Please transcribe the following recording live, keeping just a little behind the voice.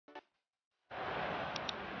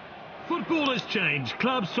Football has changed.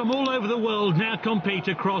 Clubs from all over the world now compete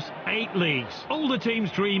across 8 leagues. All the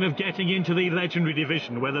teams dream of getting into the legendary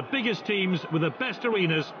division, where the biggest teams with the best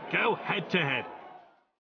arenas go head-to-head.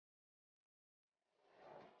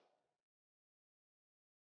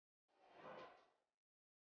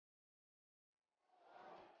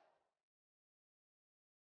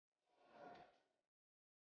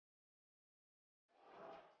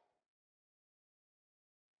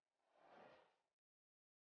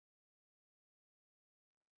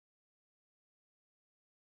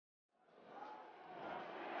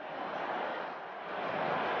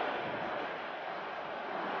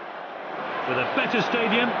 With a better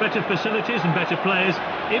stadium, better facilities and better players,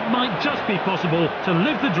 it might just be possible to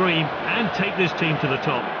live the dream and take this team to the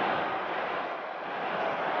top.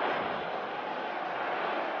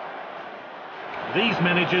 These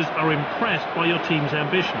managers are impressed by your team's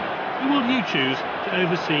ambition. Who will you choose to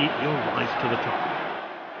oversee your rise to the top?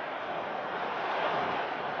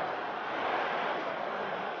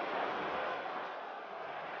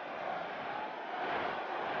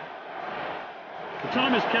 The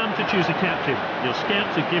time has come to choose a captain. Your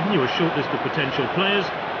scouts have given you a short list of potential players,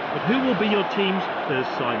 but who will be your team's first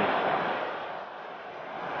signing?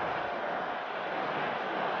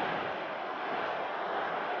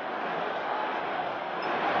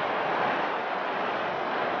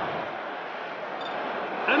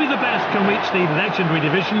 Only the best can reach the legendary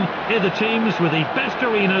division. Here the teams with the best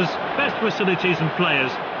arenas, best facilities and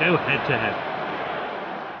players go head-to-head.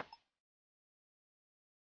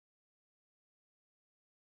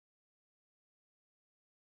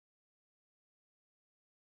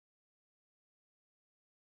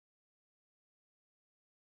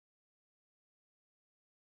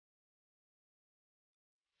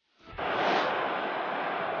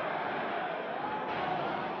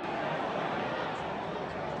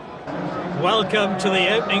 Welcome to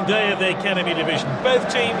the opening day of the Academy Division.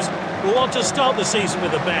 Both teams will want to start the season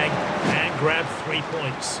with a bang and grab 3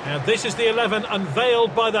 points. And this is the 11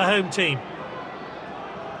 unveiled by the home team.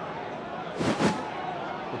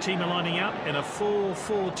 The team are lining up in a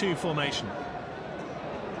 4-4-2 formation.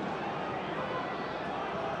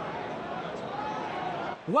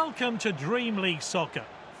 Welcome to Dream League Soccer.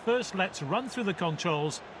 First, let's run through the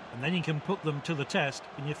controls, and then you can put them to the test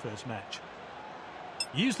in your first match.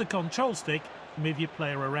 Use the control stick to move your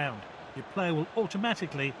player around. Your player will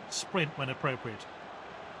automatically sprint when appropriate.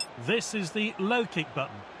 This is the low kick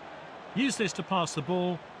button. Use this to pass the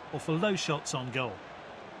ball or for low shots on goal.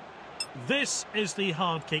 This is the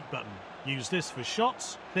hard kick button. Use this for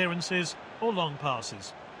shots, clearances or long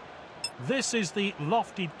passes. This is the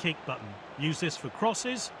lofted kick button. Use this for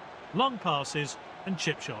crosses, long passes and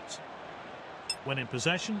chip shots. When in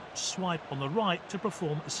possession, swipe on the right to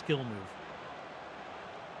perform a skill move.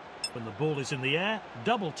 When the ball is in the air,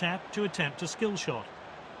 double tap to attempt a skill shot.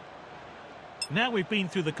 Now we've been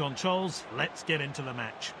through the controls, let's get into the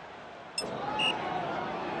match.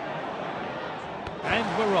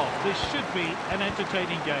 And we're off. This should be an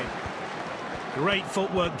entertaining game. Great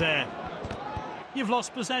footwork there. You've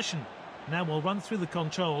lost possession. Now we'll run through the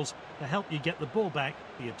controls to help you get the ball back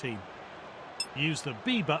for your team. Use the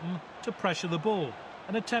B button to pressure the ball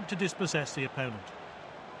and attempt to dispossess the opponent.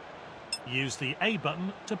 Use the A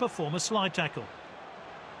button to perform a slide tackle.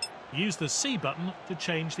 Use the C button to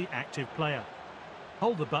change the active player.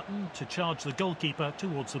 Hold the button to charge the goalkeeper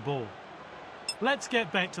towards the ball. Let's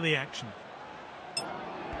get back to the action.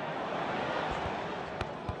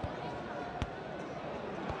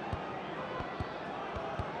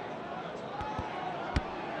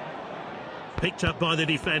 Picked up by the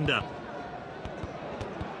defender.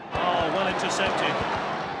 Oh, well intercepted.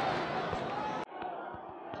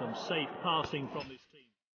 Some safe passing from this team.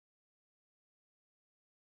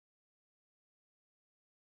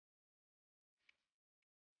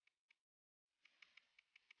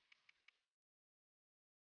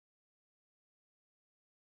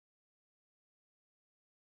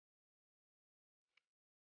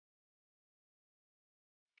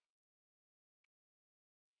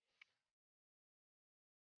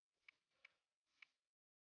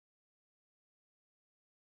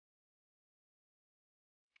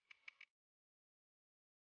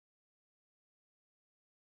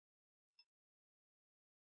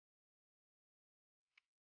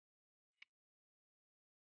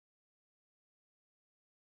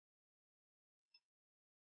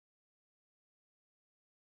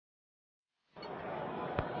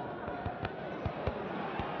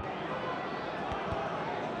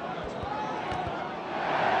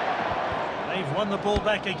 They've won the ball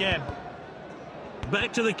back again.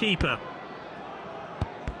 Back to the keeper.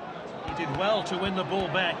 He did well to win the ball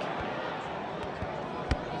back.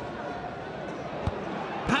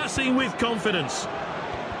 Passing with confidence.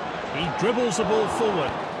 He dribbles the ball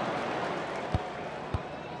forward.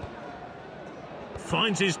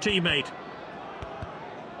 Finds his teammate.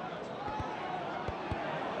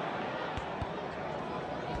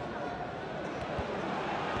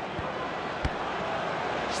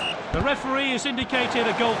 The referee has indicated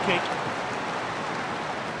a goal kick.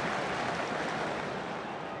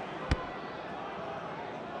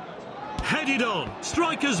 Headed on.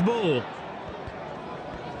 Striker's ball.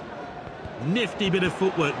 Nifty bit of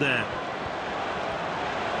footwork there.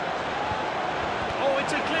 Oh,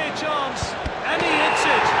 it's a clear chance. And he hits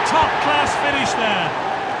it. Top-class finish there.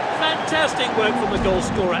 Fantastic work from the goal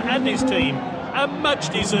scorer and his team. A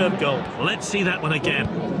much-deserved goal. Let's see that one again.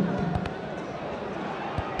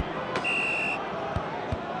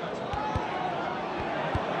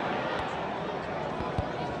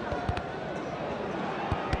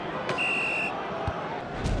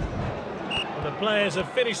 The players have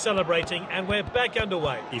finished celebrating and we're back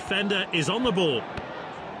underway. Defender is on the ball.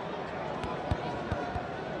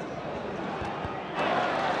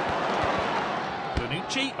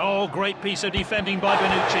 Bonucci. Oh, great piece of defending by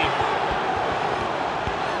Bonucci.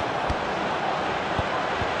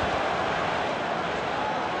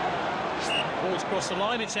 Ball's crossed the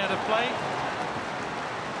line, it's out of play.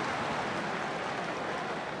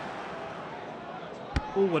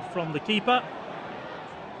 Forward from the keeper.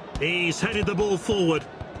 He's headed the ball forward.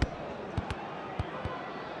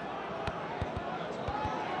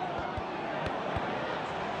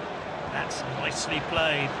 That's nicely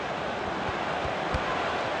played.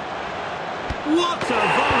 What a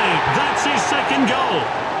volley! That's his second goal.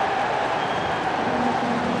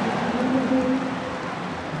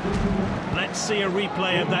 Let's see a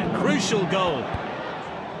replay of that crucial goal.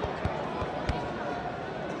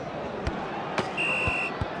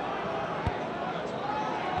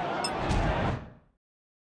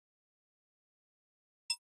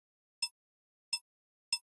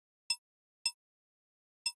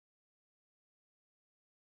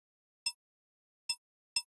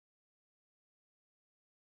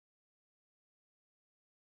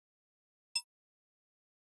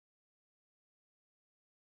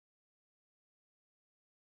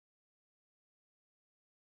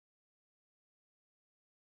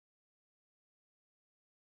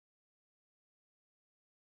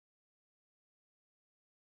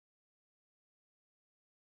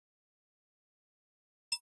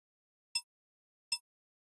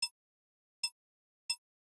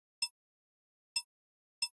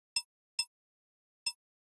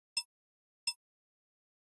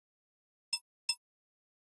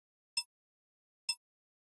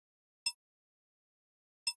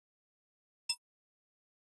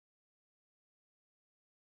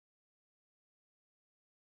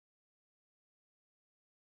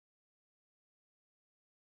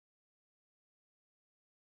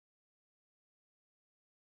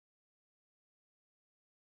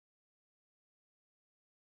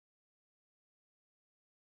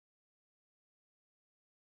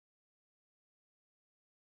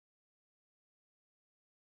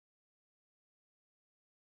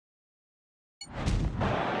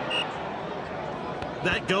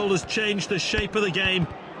 That goal has changed the shape of the game.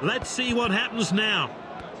 Let's see what happens now.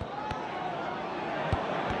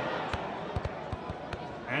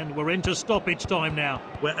 And we're into stoppage time now.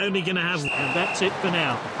 We're only going to have... And that's it for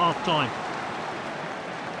now. Half-time.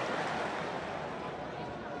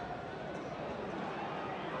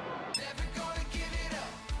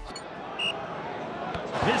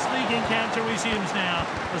 This league encounter resumes now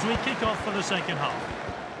as we kick off for the second half.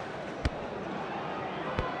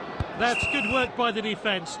 That's good work by the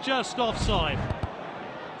defence, just offside.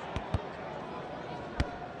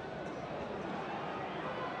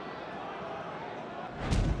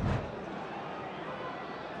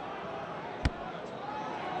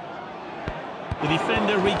 The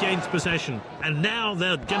defender regains possession, and now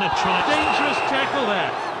they're going to try... Dangerous tackle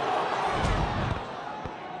there.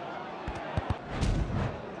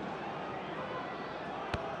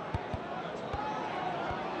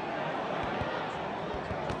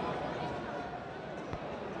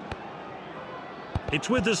 It's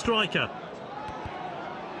with the striker.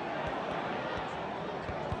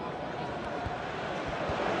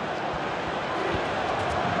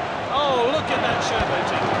 Oh, look at that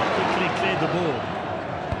showboating. Quickly cleared the ball.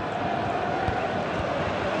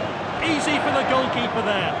 Easy for the goalkeeper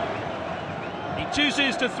there. He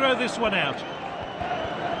chooses to throw this one out.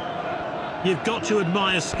 You've got to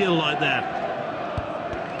admire skill like that.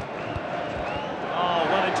 Oh,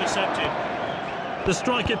 well intercepted. The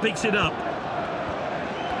striker picks it up.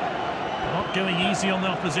 Not going easy on the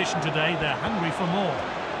opposition today, they're hungry for more.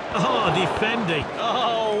 Oh, defending.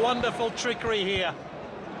 Oh, wonderful trickery here.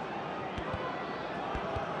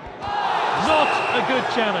 Not a good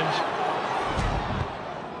challenge.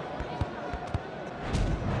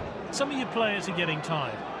 Some of your players are getting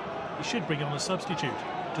tired. You should bring on a substitute.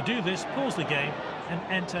 To do this, pause the game and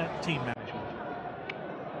enter team management.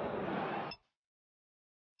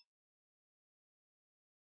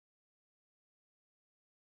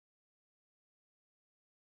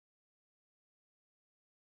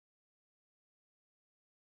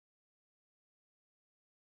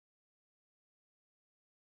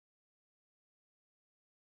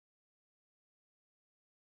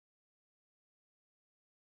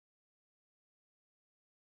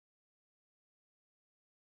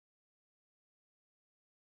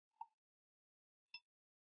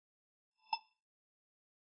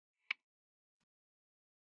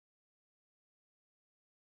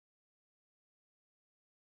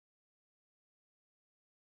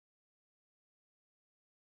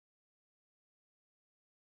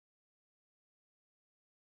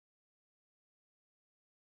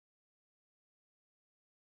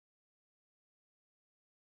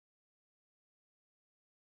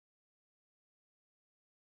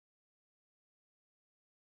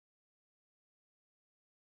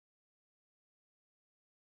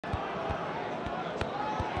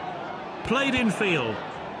 Played in field.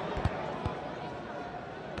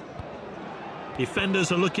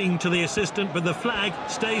 Defenders are looking to the assistant, but the flag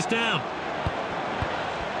stays down.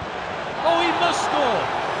 Oh, he must score!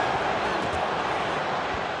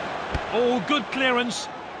 Oh, good clearance.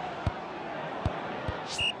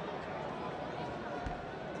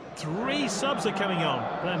 3 subs are coming on.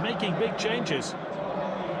 They're making big changes.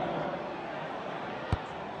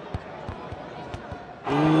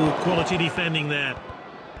 Ooh, quality defending there.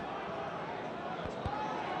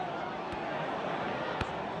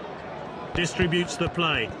 Distributes the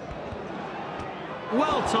play.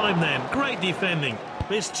 Well timed then, great defending.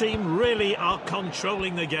 This team really are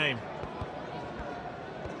controlling the game.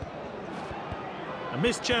 A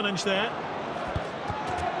missed challenge there.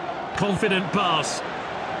 Confident pass.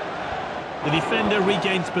 The defender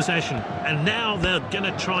regains possession, and now they're going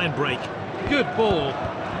to try and break. Good ball.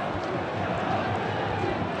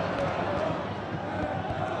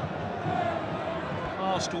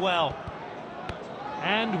 Passed well.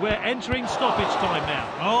 And we're entering stoppage time now.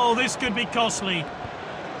 Oh, this could be costly.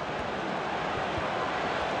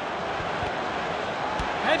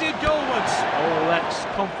 Headed goalwards. Oh, that's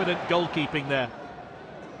confident goalkeeping there.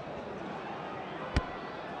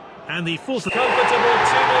 And the fourth... Comfortable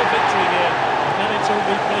 2-0 victory here. And then it's all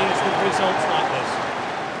be pleased with results like this.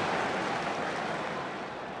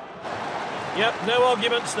 Yep, no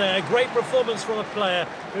arguments there. Great performance from a player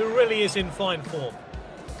who really is in fine form.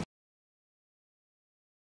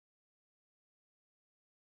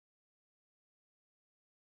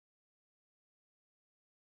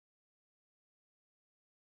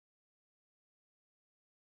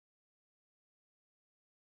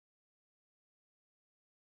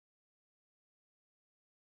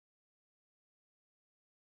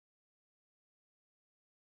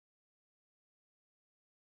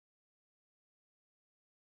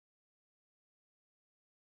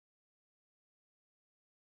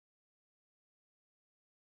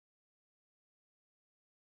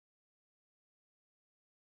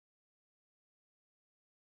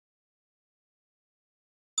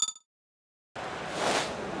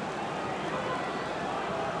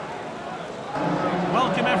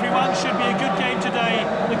 Welcome everyone, should be a good game today.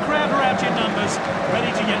 The crowd are out in numbers,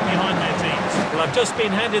 ready to get behind their teams. Well, I've just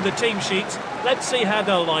been handed the team sheets. Let's see how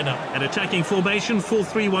they'll line up. An attacking formation,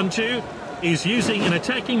 4-3-1-2, is using an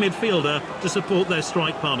attacking midfielder to support their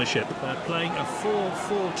strike partnership. They're playing a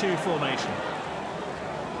 4-4-2 formation.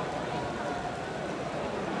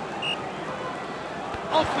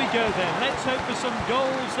 Off we go then. Let's hope for some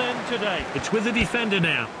goals then today. It's with the defender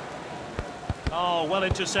now. Oh, well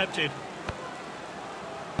intercepted.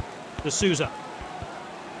 De Souza.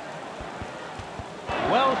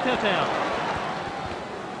 Well cut out.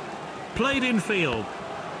 Played in field.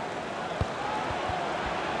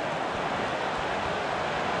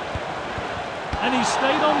 And he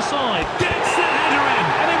stayed onside. Gets the header in.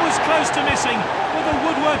 And it was close to missing, but the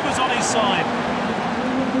woodwork was on his side.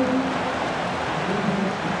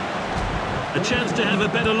 A chance to have a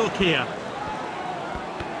better look here.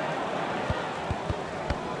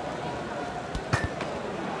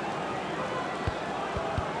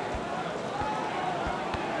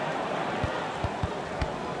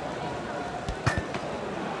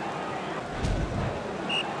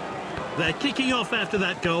 They're kicking off after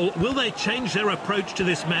that goal. Will they change their approach to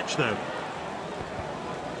this match, though?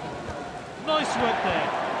 Nice work there.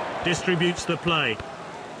 Distributes the play.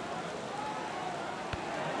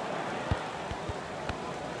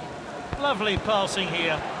 Lovely passing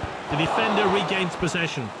here. The defender regains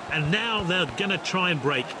possession, and now they're going to try and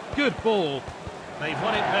break. Good ball. They've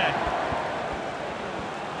won it back.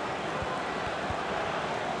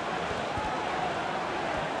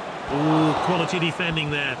 Ooh, quality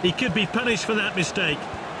defending there. He could be punished for that mistake.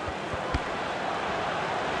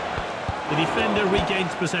 The defender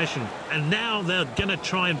regains possession, and now they're going to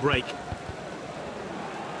try and break.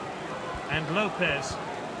 And Lopez.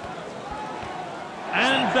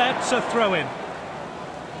 And that's a throw-in.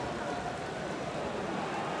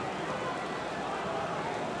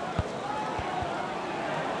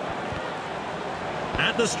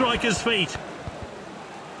 At the striker's feet.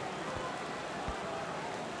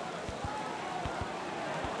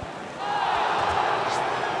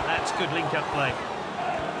 That's good link-up play.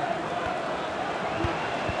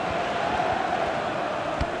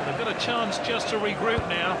 They've got a chance just to regroup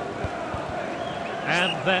now.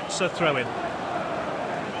 And that's a throw-in.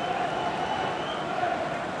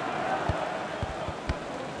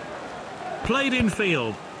 Played in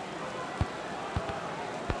field.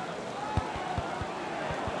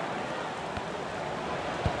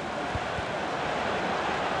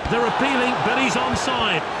 They're appealing, but he's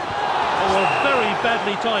onside. Oh, a very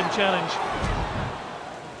badly timed challenge.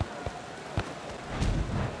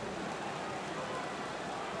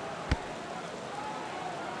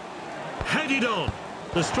 Headed on.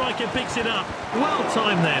 The striker picks it up. Well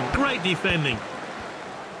timed then. Great defending.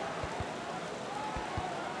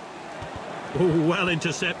 Ooh, well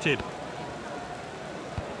intercepted.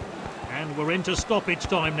 And we're into stoppage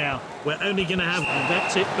time now. We're only going to have... And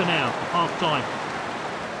that's it for now. Half time.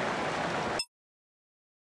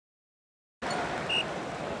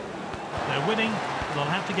 They're winning. They'll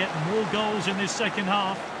have to get more goals in this second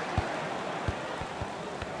half.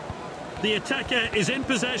 The attacker is in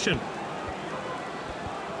possession.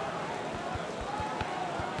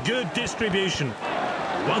 Good distribution.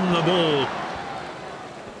 Won the ball.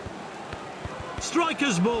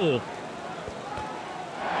 Striker's ball.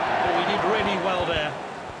 Oh, he did really well there.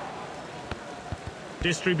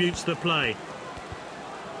 Distributes the play.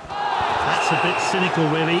 That's a bit cynical,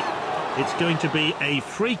 really. It's going to be a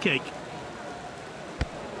free kick.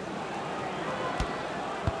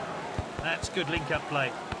 That's good link-up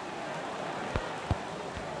play.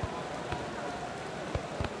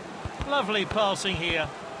 Lovely passing here.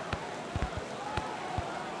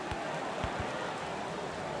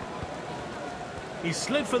 He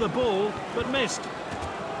slid for the ball, but missed.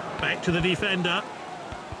 Back to the defender.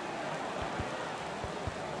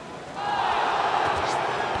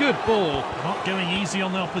 Good ball. Not going easy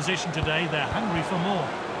on the opposition today. They're hungry for more.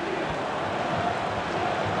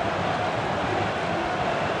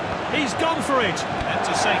 He's gone for it. That's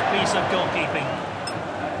a safe piece of goalkeeping.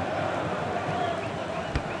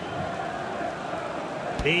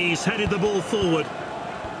 He's headed the ball forward.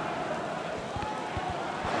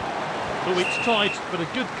 Oh, it's tight, but a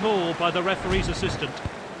good call by the referee's assistant.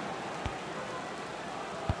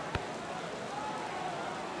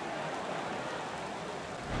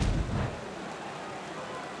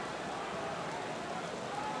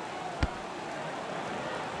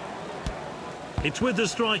 It's with the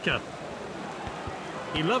striker.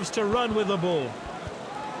 He loves to run with the ball.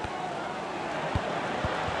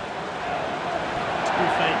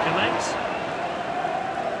 Buffet collects.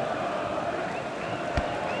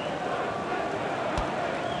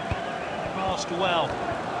 Passed well.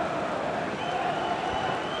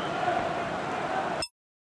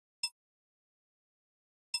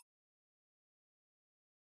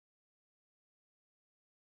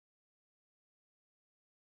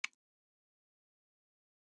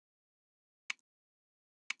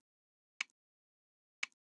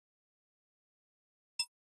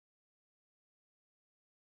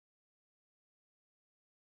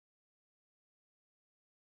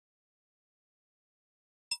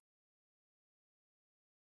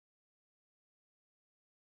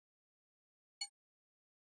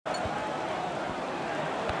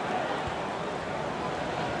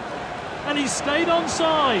 And he's stayed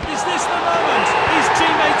onside. Is this the moment? His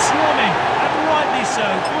teammates swarming, and rightly so.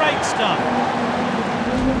 Great stuff.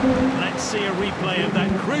 Let's see a replay of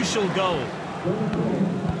that crucial goal.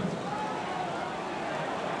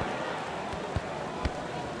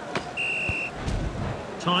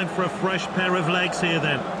 Time for a fresh pair of legs here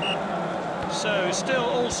then. So still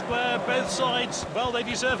all square, both sides. Well, they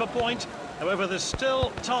deserve a point. However, there's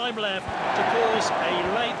still time left to cause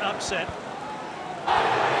a late upset.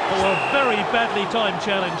 Oh, a very badly timed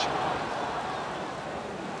challenge.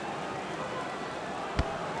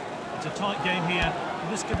 It's a tight game here,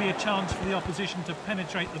 and this could be a chance for the opposition to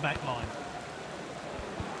penetrate the back line.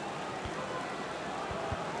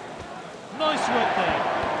 Nice work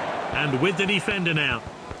there. And with the defender now.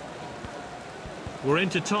 We're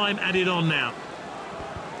into time added on now.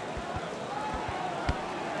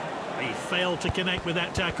 He failed to connect with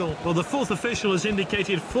that tackle. Well, the fourth official has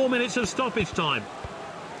indicated 4 minutes of stoppage time.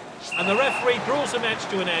 And the referee draws the match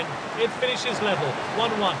to an end. It finishes level,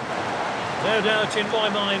 1-1. No doubt in my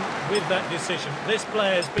mind with that decision. This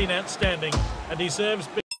player has been outstanding and deserves...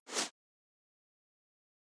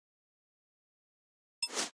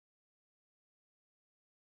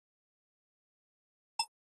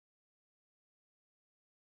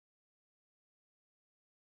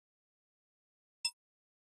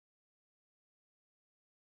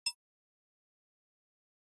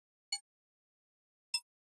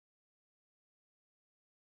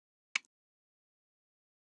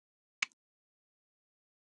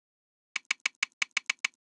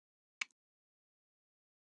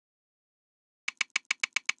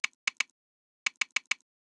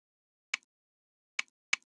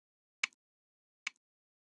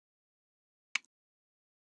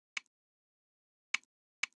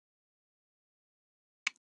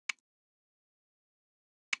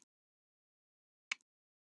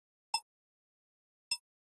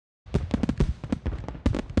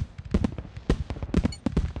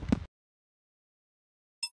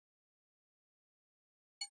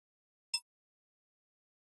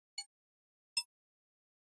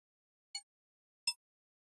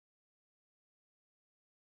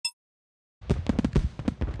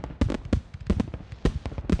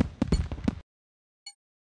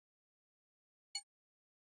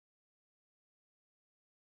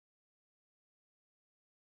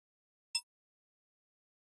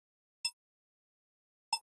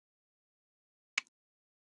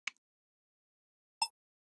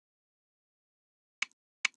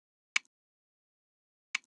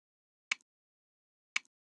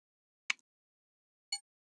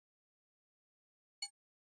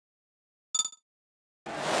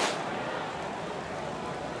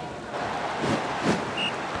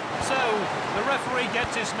 The referee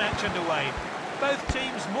gets this match underway. Both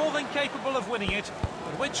teams more than capable of winning it,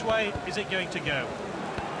 but which way is it going to go?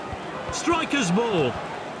 Striker's ball.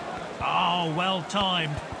 Oh, well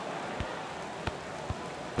timed.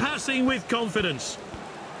 Passing with confidence.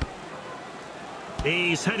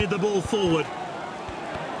 He's headed the ball forward.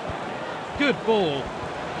 Good ball.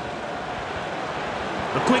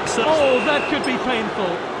 A quick shot. Oh, that could be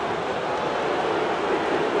painful.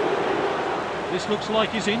 This looks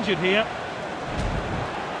like he's injured here.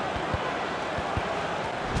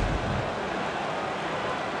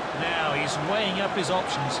 Now he's weighing up his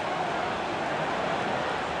options.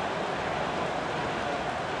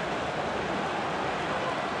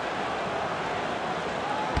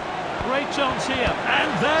 Great chance here.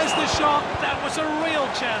 And there's the shot. That was a real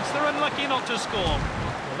chance. They're unlucky not to score.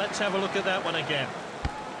 Well, let's have a look at that one again.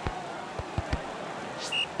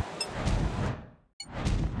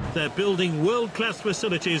 They're building world-class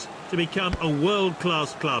facilities to become a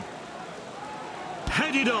world-class club.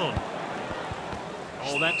 Headed on.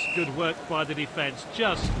 Oh, that's good work by the defence.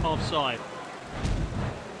 Just offside.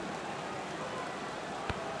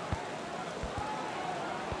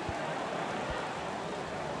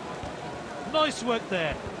 Nice work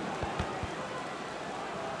there.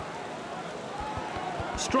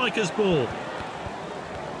 Striker's ball.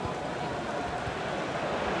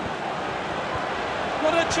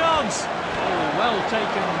 What a chance! Oh, well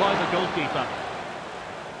taken by the goalkeeper.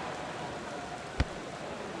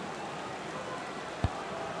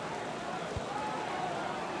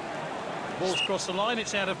 Ball's crossed the line,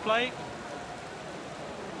 it's out of play.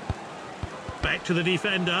 Back to the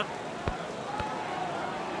defender.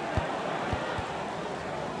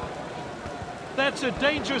 That's a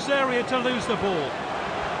dangerous area to lose the ball.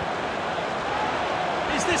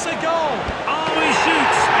 Is this a goal? Oh, he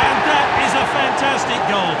shoots! And that is a fantastic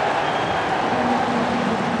goal.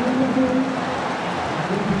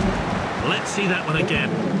 Let's see that one again.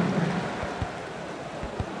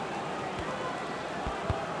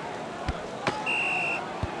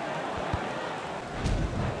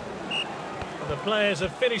 The players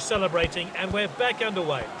have finished celebrating and we're back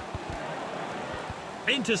underway.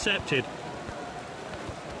 Intercepted.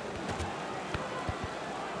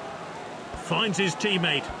 Finds his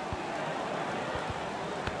teammate.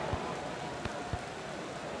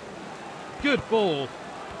 Good ball.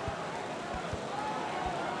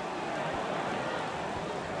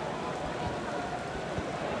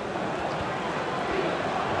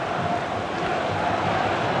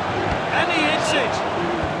 And he hits it.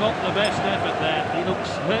 Not the best effort there. He looks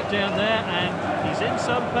let down there and he's in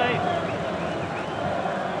some pain.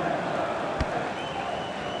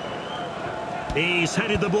 He's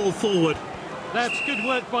headed the ball forward. That's good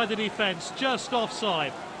work by the defence, just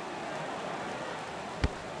offside.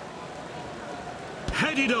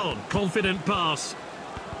 Headed on, confident pass.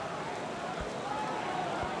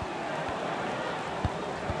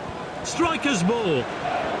 Striker's ball.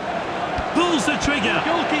 Pulls the trigger.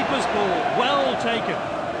 Goalkeeper's ball, well taken.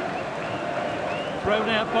 Thrown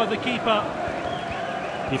out by the keeper.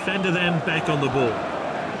 Defender then back on the ball.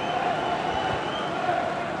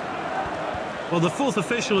 Well, the fourth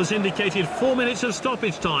official has indicated 4 minutes of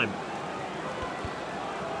stoppage time.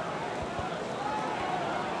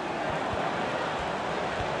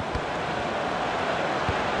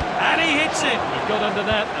 And he hits it. He got under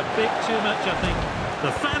that a bit too much, I think.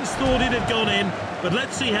 The fans thought it had gone in, but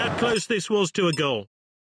let's see how close this was to a goal.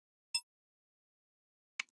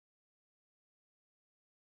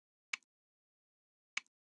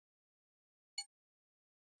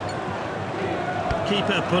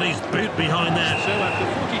 Keeper put his boot behind that. So after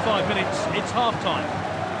 45 minutes, it's half-time.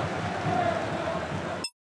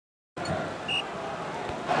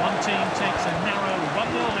 One team takes a narrow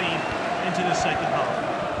 1-0 lead into the second half.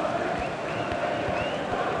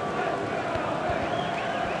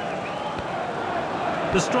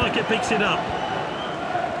 The striker picks it up.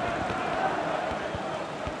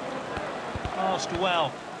 Passed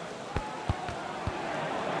well.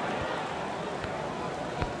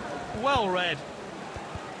 Well read.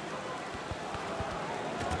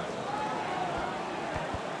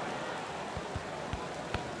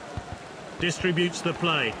 Distributes the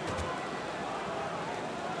play.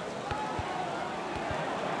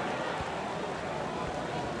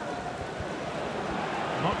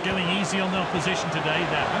 Not going easy on the opposition today.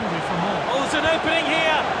 They're hungry for more. Oh, there's an opening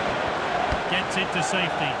here. Gets it to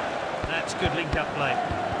safety. That's good link-up play.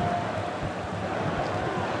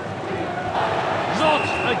 Not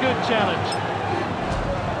a good challenge.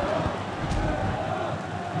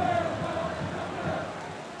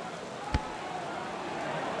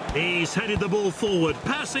 He's headed the ball forward,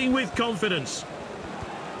 passing with confidence.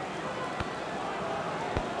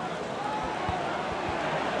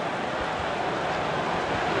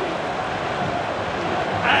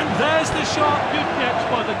 And there's the shot. Good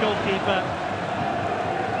catch by the goalkeeper.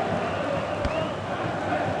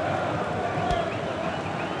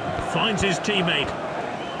 Finds his teammate.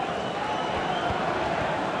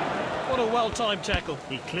 What a well-timed tackle.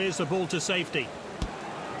 He clears the ball to safety.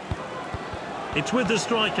 It's with the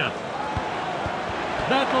striker.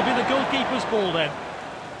 That will be the goalkeeper's ball then.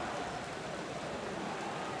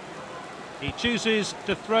 He chooses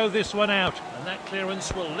to throw this one out, and that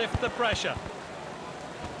clearance will lift the pressure.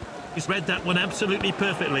 He's read that one absolutely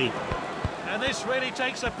perfectly. And this really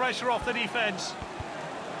takes the pressure off the defence.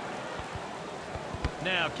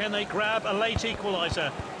 Now, can they grab a late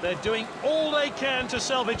equaliser? They're doing all they can to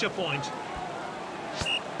salvage a point.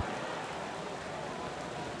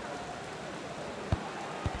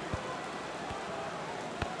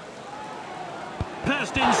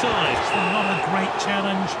 Passed inside. It's not a great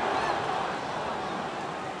challenge.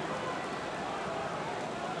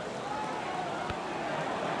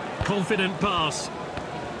 Confident pass.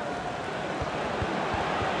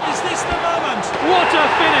 Is this the moment? What a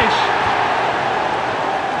finish!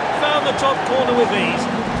 Found the top corner with ease,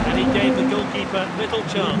 and he gave the goalkeeper little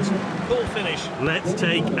chance. Cool finish. Let's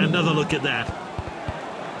take another look at that.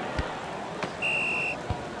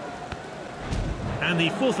 And the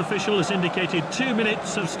fourth official has indicated 2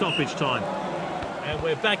 minutes of stoppage time. And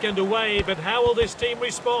we're back underway, but how will this team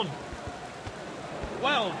respond?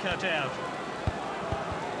 Well cut out.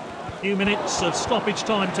 Few minutes of stoppage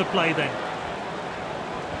time to play then.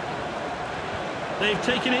 They've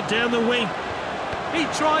taken it down the wing. He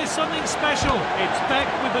tries something special. It's back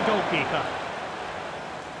with the goalkeeper.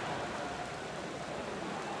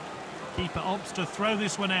 Keeper opts to throw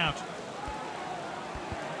this one out.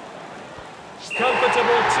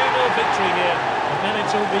 Comfortable 2-0 victory here. The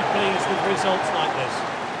manager will be pleased with results like this.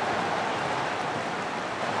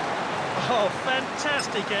 Oh,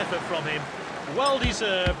 fantastic effort from him. Well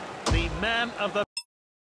deserved. The man of the